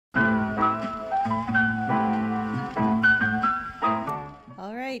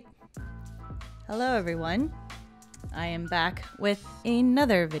Hello everyone, I am back with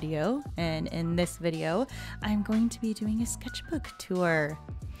another video, and in this video I'm going to be doing a sketchbook tour.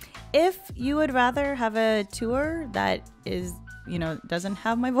 If you would rather have a tour that is, doesn't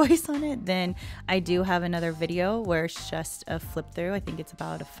have my voice on it, then I do have another video where it's just a flip through. I think it's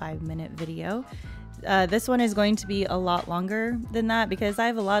about a 5-minute video. This one is going to be a lot longer than that because I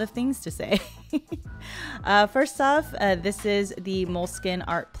have a lot of things to say. First off, this is the Moleskine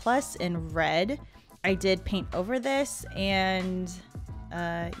Art Plus in red. I did paint over this, and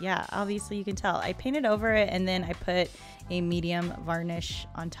yeah, obviously you can tell. I painted over it and then I put a medium varnish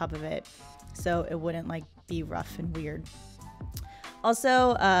on top of it so it wouldn't be rough and weird.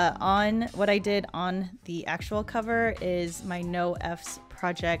 Also, on what I did on the actual cover is my No F's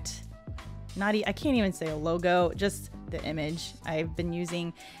project. I can't even say a logo, just the image I've been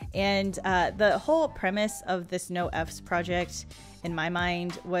using. And the whole premise of this No F's project in my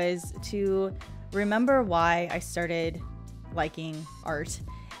mind was to remember why I started liking art.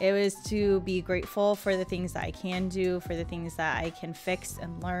 It was to be grateful for the things that I can do, for the things that I can fix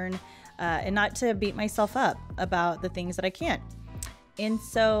and learn, and not to beat myself up about the things that I can't. And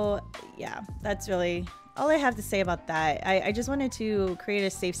so, yeah, that's really all I have to say about that. I just wanted to create a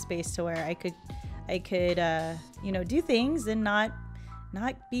safe space to where I could do things and not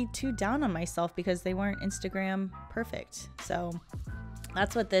be too down on myself because they weren't Instagram perfect. So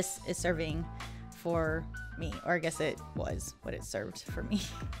that's what this is serving for me, or I guess it was what it served for me.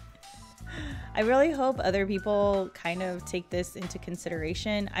 I really hope other people kind of take this into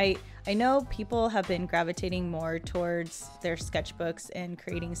consideration. I know people have been gravitating more towards their sketchbooks and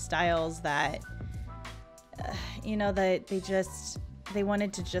creating styles that that they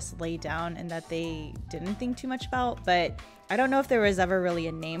wanted to just lay down and that they didn't think too much about, but I don't know if there was ever really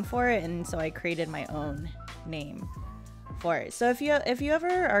a name for it, and so I created my own name for it. So if you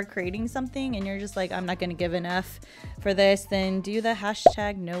ever are creating something and you're just like, I'm not going to give an F for this, then do the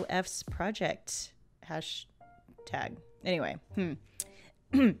hashtag No F's project hashtag. Anyway,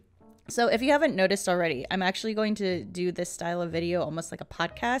 So if you haven't noticed already, I'm actually going to do this style of video almost like a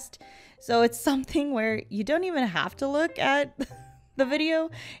podcast. So it's something where you don't even have to look at the video.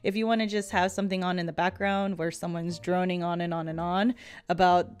 If you want to just have something on in the background where someone's droning on and on and on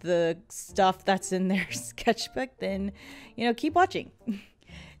about the stuff that's in their sketchbook, then, keep watching.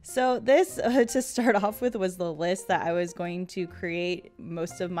 So this, to start off with, was the list that I was going to create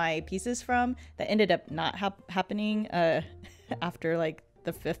most of my pieces from that ended up not happening after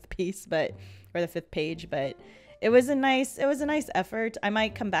the fifth piece, or the fifth page, but it was a nice effort. I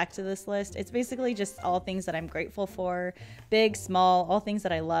might come back to this list. It's basically just all things that I'm grateful for, big, small, all things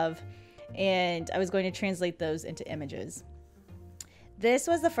that I love, and I was going to translate those into images. This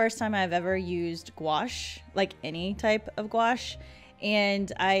was the first time I've ever used gouache, like any type of gouache,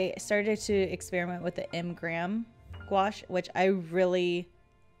 and I started to experiment with the M.Graham Gouache, which I really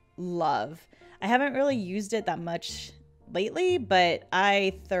love. I haven't really used it that much lately, but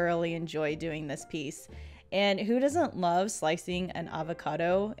I thoroughly enjoy doing this piece. And who doesn't love slicing an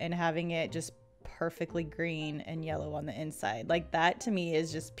avocado and having it just perfectly green and yellow on the inside? That to me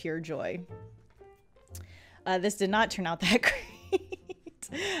is just pure joy. This did not turn out that great,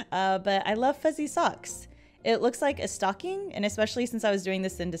 but I love fuzzy socks. It looks like a stocking, and especially since I was doing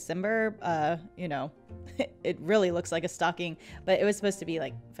this in December, it really looks like a stocking, but it was supposed to be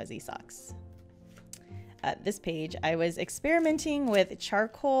like fuzzy socks. This page, I was experimenting with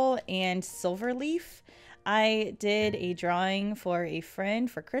charcoal and silver leaf. I did a drawing for a friend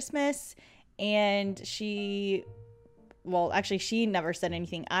for Christmas, and she never said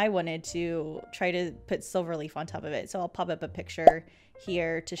anything. I wanted to try to put silver leaf on top of it. So I'll pop up a picture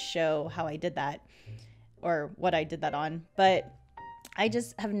here to show how I did that, or what I did that on. But I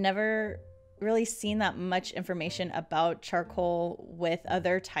just have never really seen that much information about charcoal with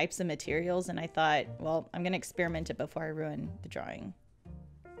other types of materials, and I thought, well, I'm gonna experiment it before I ruin the drawing.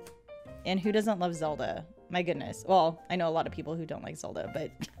 And who doesn't love Zelda? My goodness. Well, I know a lot of people who don't like Zelda, but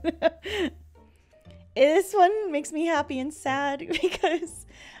this one makes me happy and sad because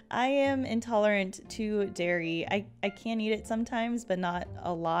I am intolerant to dairy. I can eat it sometimes, but not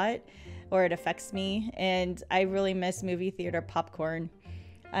a lot, or it affects me, and I really miss movie theater popcorn.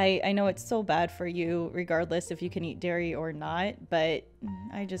 I know it's so bad for you regardless if you can eat dairy or not, but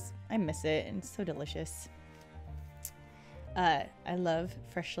I miss it, and it's so delicious. I love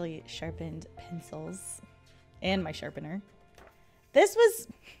freshly sharpened pencils and my sharpener. This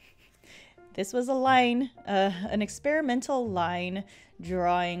was a line, an experimental line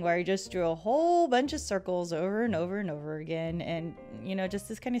drawing where I just drew a whole bunch of circles over and over and over again, and just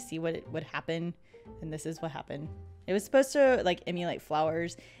to kind of see what would happen, and this is what happened. It was supposed to like emulate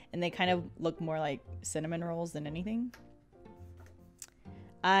flowers, and they kind of look more like cinnamon rolls than anything.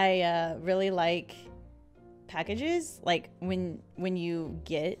 I really like packages, like when you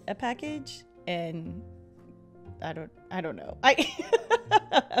get a package, and I don't know.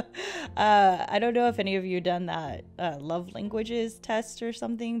 I don't know if any of you done that love languages test or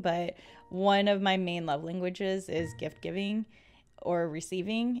something, but one of my main love languages is gift giving or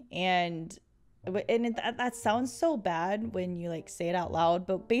receiving, and that sounds so bad when you like say it out loud,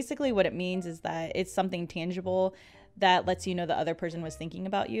 but basically what it means is that it's something tangible that lets you know the other person was thinking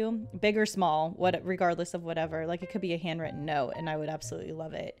about you, big or small, regardless of whatever. Like it could be a handwritten note, and I would absolutely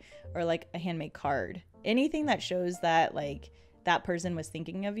love it, or like a handmade card. Anything that shows that like that person was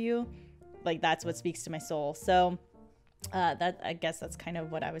thinking of you, like that's what speaks to my soul. So that, I guess that's kind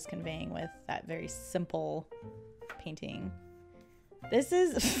of what I was conveying with that very simple painting. This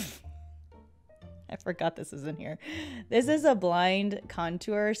is I forgot this is in here. This is a blind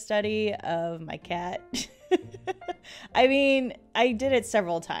contour study of my cat. I mean, I did it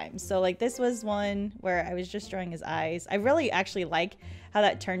several times. So like this was one where I was just drawing his eyes. I really actually like how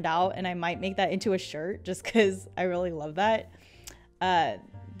that turned out, and I might make that into a shirt just because I really love that.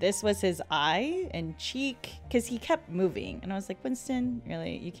 This was his eye and cheek because he kept moving, and I was like, Winston,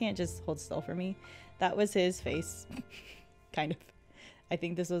 really, you can't just hold still for me. That was his face. Kind of. I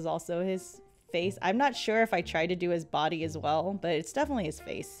think this was also his face. I'm not sure if I tried to do his body as well, but it's definitely his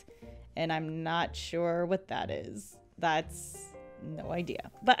face, and I'm not sure what that is. That's no idea.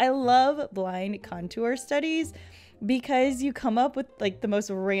 But I love blind contour studies because you come up with like the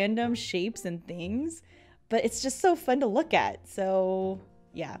most random shapes and things, but it's just so fun to look at. So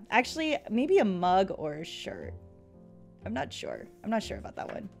yeah, actually maybe a mug or a shirt. I'm not sure about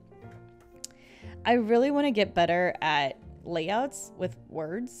that one. I really want to get better at layouts with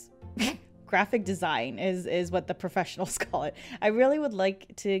words. Graphic design is what the professionals call it. I really would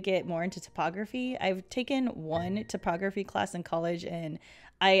like to get more into typography. I've taken one typography class in college, and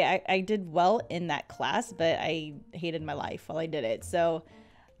I did well in that class, but I hated my life while I did it. So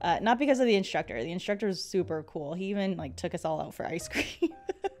not because of the instructor. The instructor was super cool. He even like took us all out for ice cream.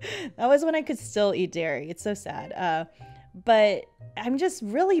 That was when I could still eat dairy. It's so sad. But I'm just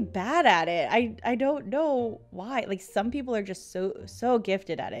really bad at it. I don't know why. Like some people are just so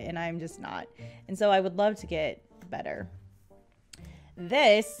gifted at it, and I'm just not. And so I would love to get better.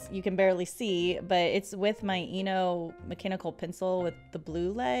 This you can barely see, but it's with my Eno mechanical pencil with the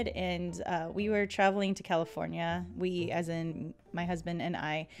blue lead, and we were traveling to California. We, as in my husband and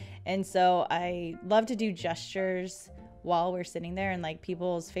I, and so I love to do gestures while we're sitting there, and like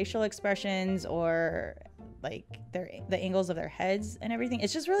people's facial expressions or like the angles of their heads and everything.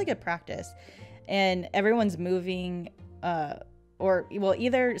 It's just really good practice, and everyone's moving or well,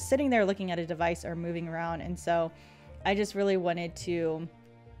 either sitting there looking at a device or moving around. And so I just really wanted to,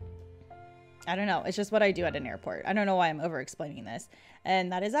 I don't know, it's just what I do at an airport. I don't know why I'm over explaining this.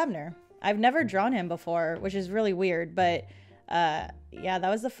 And that is Abner. I've never drawn him before, which is really weird, but yeah, that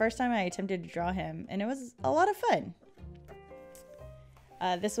was the first time I attempted to draw him, and it was a lot of fun.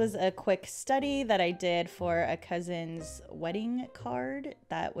 This was a quick study that I did for a cousin's wedding card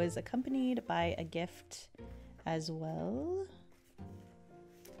that was accompanied by a gift as well.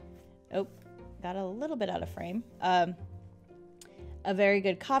 Oh, got a little bit out of frame. A very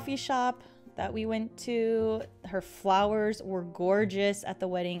good coffee shop that we went to. Her flowers were gorgeous at the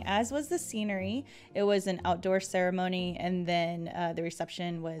wedding, as was the scenery. It was an outdoor ceremony, and then the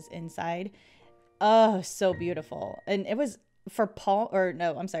reception was inside. Oh, so beautiful. And it was for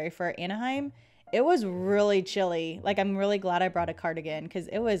for Anaheim, it was really chilly. Like, I'm really glad I brought a cardigan because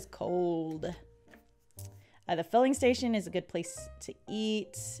it was cold. The filling station is a good place to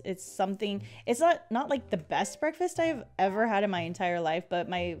eat. It's something, it's not like the best breakfast I've ever had in my entire life, but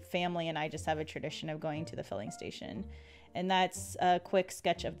my family and I just have a tradition of going to the filling station. And that's a quick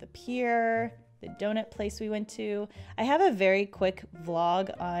sketch of the pier, the donut place we went to. I have a very quick vlog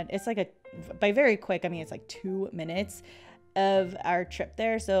on, it's like by very quick, I mean, it's like 2 minutes of our trip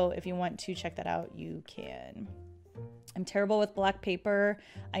there. So if you want to check that out, you can. I'm terrible with black paper.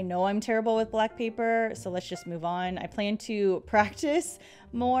 I know I'm terrible with black paper, so let's just move on. I plan to practice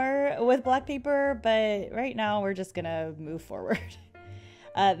more with black paper, but right now we're just gonna move forward.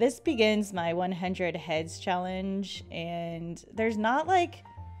 This begins my 100 heads challenge, and there's not I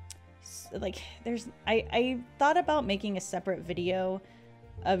thought about making a separate video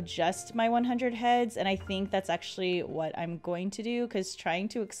of just my 100 heads, and I think that's actually what I'm going to do, because trying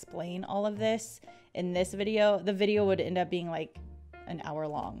to explain all of this in this video, the video would end up being like an hour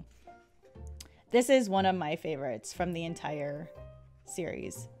long. This is one of my favorites from the entire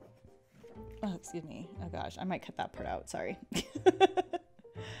series. Oh, excuse me. Oh gosh, I might cut that part out. Sorry.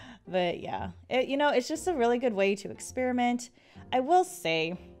 But yeah, you know, it's just a really good way to experiment. I will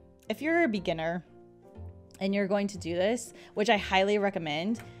say, if you're a beginner and you're going to do this, which I highly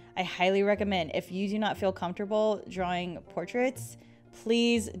recommend, if you do not feel comfortable drawing portraits,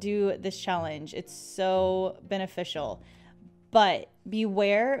 please do this challenge. It's so beneficial. But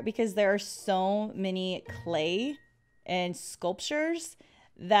beware, because there are so many clay and sculptures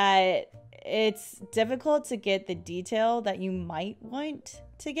that it's difficult to get the detail that you might want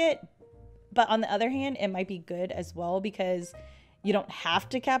to get. But on the other hand, it might be good as well because you don't have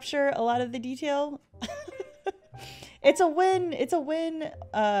to capture a lot of the detail. It's a win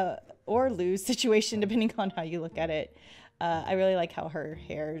or lose situation depending on how you look at it. I really like how her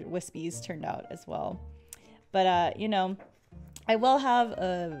hair wispies turned out as well. But you know, I will have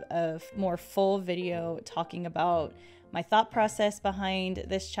a more full video talking about my thought process behind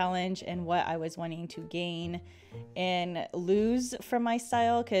this challenge and what I was wanting to gain and lose from my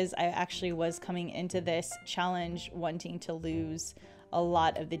style, because I actually was coming into this challenge wanting to lose a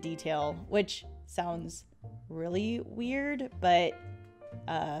lot of the detail, which sounds really weird, but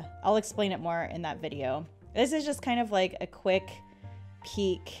I'll explain it more in that video. This is just kind of like a quick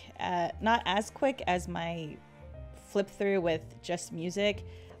peek at, not as quick as my flip through with just music,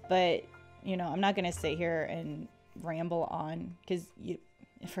 but you know, I'm not gonna sit here and ramble on, because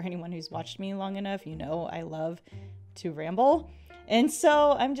for anyone who's watched me long enough, you know I love to ramble. And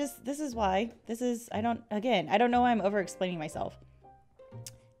so I'm just, this is why, I don't know why I'm over explaining myself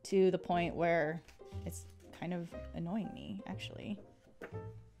to the point where it's kind of annoying me, actually.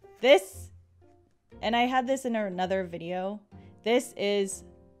 This, and I had this in another video, this is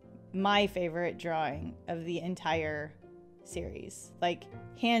my favorite drawing of the entire series, like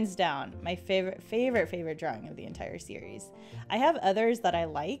hands down my favorite drawing of the entire series. I have others that I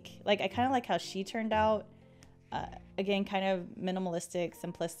like I kind of like how she turned out, again, kind of minimalistic,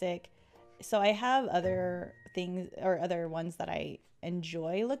 simplistic. So I have other things or other ones that I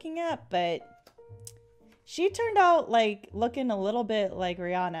enjoy looking at, but she turned out like looking a little bit like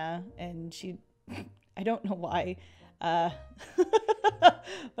Rihanna, and she I don't know why, but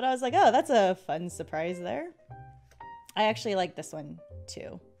I was like, oh, that's a fun surprise there. I actually like this one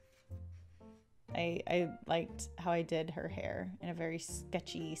too. I liked how I did her hair in a very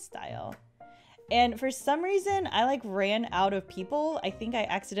sketchy style. And for some reason, I like ran out of people. I think I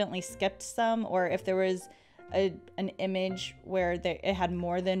accidentally skipped some, or if there was an image where it had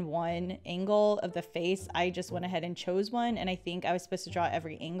more than one angle of the face, I just went ahead and chose one. And I think I was supposed to draw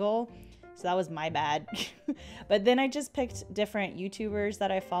every angle. So that was my bad. But then I just picked different YouTubers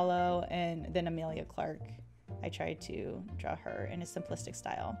that I follow, and then Amelia Clark. I tried to draw her in a simplistic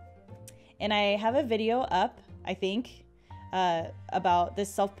style. And I have a video up, I think, about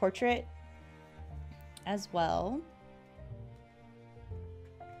this self-portrait as well.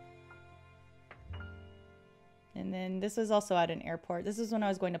 And then this was also at an airport. This is when I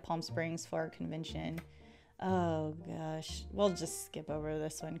was going to Palm Springs for a convention. Oh gosh, we'll just skip over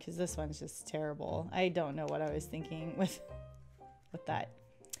this one because this one's just terrible. I don't know what I was thinking with that.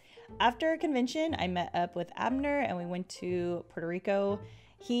 After a convention, I met up with Abner and we went to Puerto Rico.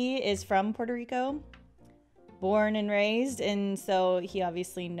 He is from Puerto Rico, born and raised, and so he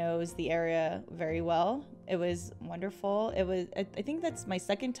obviously knows the area very well. It was wonderful. It was, I think that's my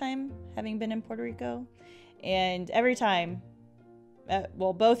second time having been in Puerto Rico, and every time,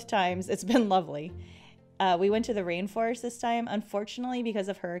 well, both times, it's been lovely. We went to the rainforest this time. Unfortunately, because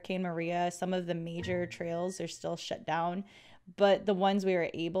of Hurricane Maria, some of the major trails are still shut down, but the ones we were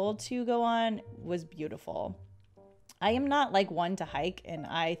able to go on was beautiful. I am not like one to hike, and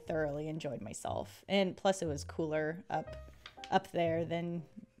I thoroughly enjoyed myself. And plus it was cooler up there than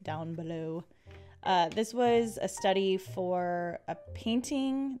down below. This was a study for a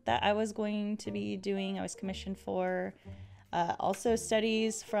painting that I was going to be doing. I was commissioned for. Also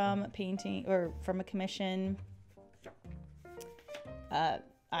studies from painting, or from a commission.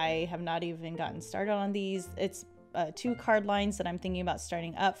 I have not even gotten started on these. It's 2 card lines that I'm thinking about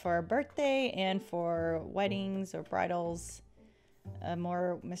starting up for a birthday and for weddings or bridals.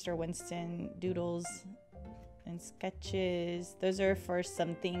 More Mr. Winston doodles and sketches. Those are for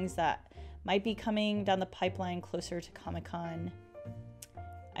some things that might be coming down the pipeline closer to Comic-Con.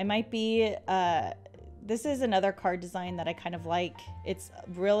 I might be, this is another card design that I kind of like. It's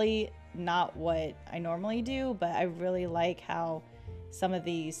really not what I normally do, but I really like how some of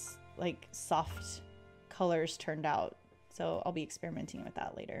these like soft colors turned out. So I'll be experimenting with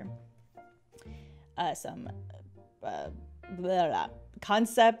that later. Some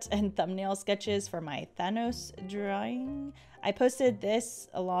concept and thumbnail sketches for my Thanos drawing. I posted this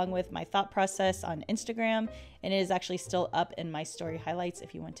along with my thought process on Instagram, and it is actually still up in my story highlights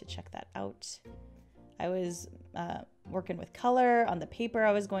if you want to check that out. I was working with color on the paper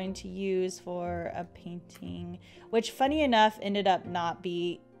I was going to use for a painting, which funny enough ended up not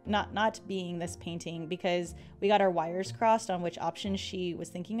being this painting because we got our wires crossed on which option she was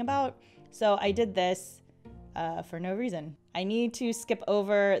thinking about. So I did this for no reason. I need to skip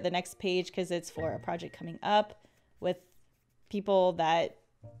over the next page because it's for a project coming up with people that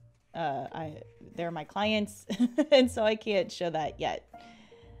they're my clients and so I can't show that yet.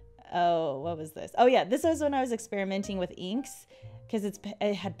 Oh, what was this? Oh yeah, this was when I was experimenting with inks because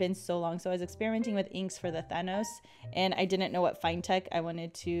it had been so long. So I was experimenting with inks for the Thanos and I didn't know what fine tech I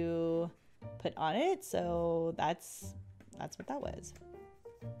wanted to put on it. So that's what that was.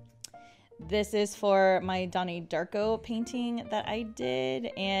 This is for my Donnie Darko painting that I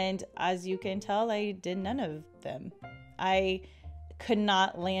did, and as you can tell, I did none of them. I could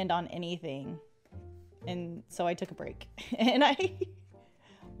not land on anything, and so I took a break. And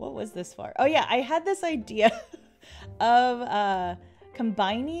what was this for? Oh yeah, I had this idea of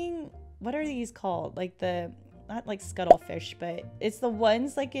combining, what are these called? Like not like scuttlefish, but it's the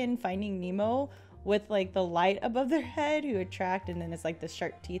ones like in Finding Nemo with like the light above their head who attract, and then it's like the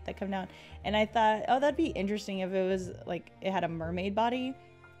sharp teeth that come down. And I thought, oh, that'd be interesting if it was like it had a mermaid body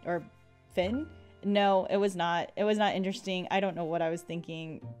or fin. No, it was not. It was not interesting. I don't know what I was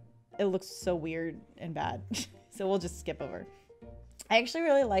thinking. It looks so weird and bad. So we'll just skip over. I actually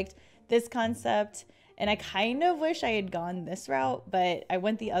really liked this concept, and I kind of wish I had gone this route, but I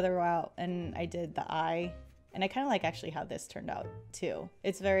went the other route and I did the eye. And I kind of like actually how this turned out too.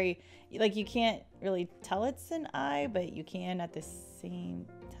 It's very, like, you can't really tell it's an eye, but you can at the same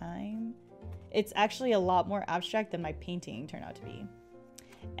time. It's actually a lot more abstract than my painting turned out to be.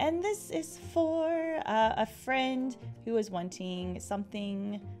 And this is for a friend who was wanting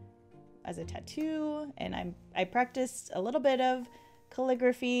something as a tattoo. And I practiced a little bit of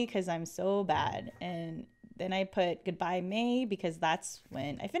calligraphy because I'm so bad. And then I put Goodbye May because that's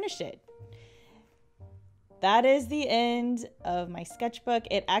when I finished it. That is the end of my sketchbook.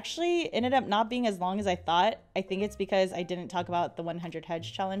 It actually ended up not being as long as I thought. I think it's because I didn't talk about the 100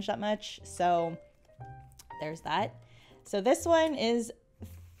 hedge challenge that much. So there's that. So this one is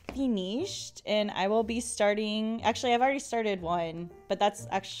finished, and I will be starting, actually I've already started one, but that's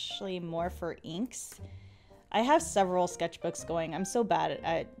actually more for inks. I have several sketchbooks going. I'm so bad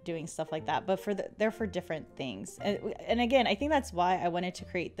at doing stuff like that, but they're for different things. And again, I think that's why I wanted to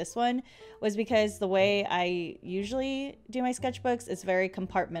create this one, was because the way I usually do my sketchbooks is very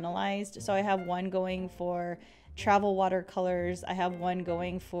compartmentalized. So I have one going for travel watercolors. I have one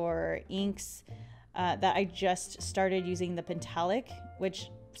going for inks that I just started using the Pentalic, which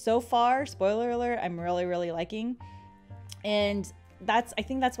so far, spoiler alert, I'm really, really liking. And I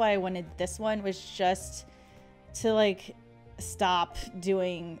think that's why I wanted this one, was just to like stop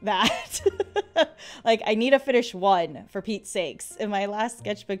doing that. Like, I need to finish one for Pete's sakes, and my last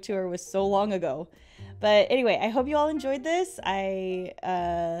sketchbook tour was so long ago. But anyway, I hope you all enjoyed this.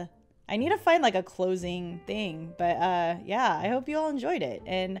 I need to find like a closing thing, but yeah, I hope you all enjoyed it,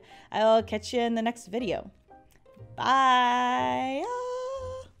 and I'll catch you in the next video. Bye.